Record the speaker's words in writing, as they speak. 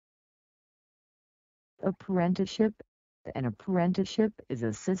Apprenticeship. An apprenticeship is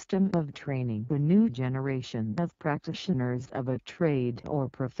a system of training a new generation of practitioners of a trade or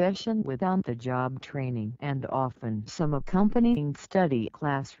profession with on-the-job training and often some accompanying study,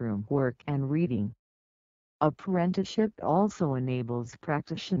 classroom work and reading. Apprenticeship also enables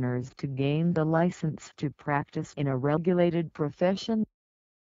practitioners to gain the license to practice in a regulated profession.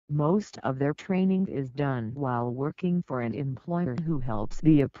 Most of their training is done while working for an employer who helps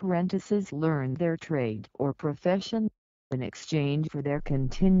the apprentices learn their trade or profession, in exchange for their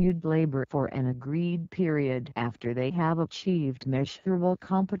continued labor for an agreed period after they have achieved measurable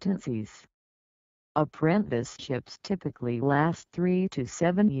competencies. Apprenticeships typically last 3 to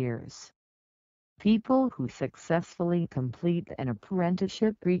 7 years. People who successfully complete an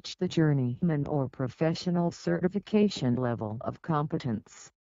apprenticeship reach the journeyman or professional certification level of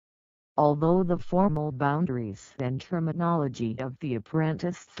competence. Although the formal boundaries and terminology of the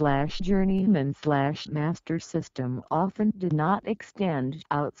apprentice/journeyman/master system often do not extend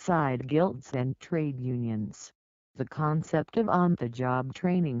outside guilds and trade unions, the concept of on-the-job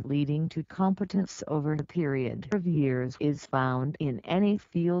training leading to competence over a period of years is found in any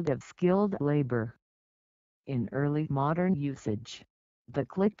field of skilled labor. In early modern usage, the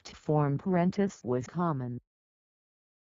clicked form prentice was common.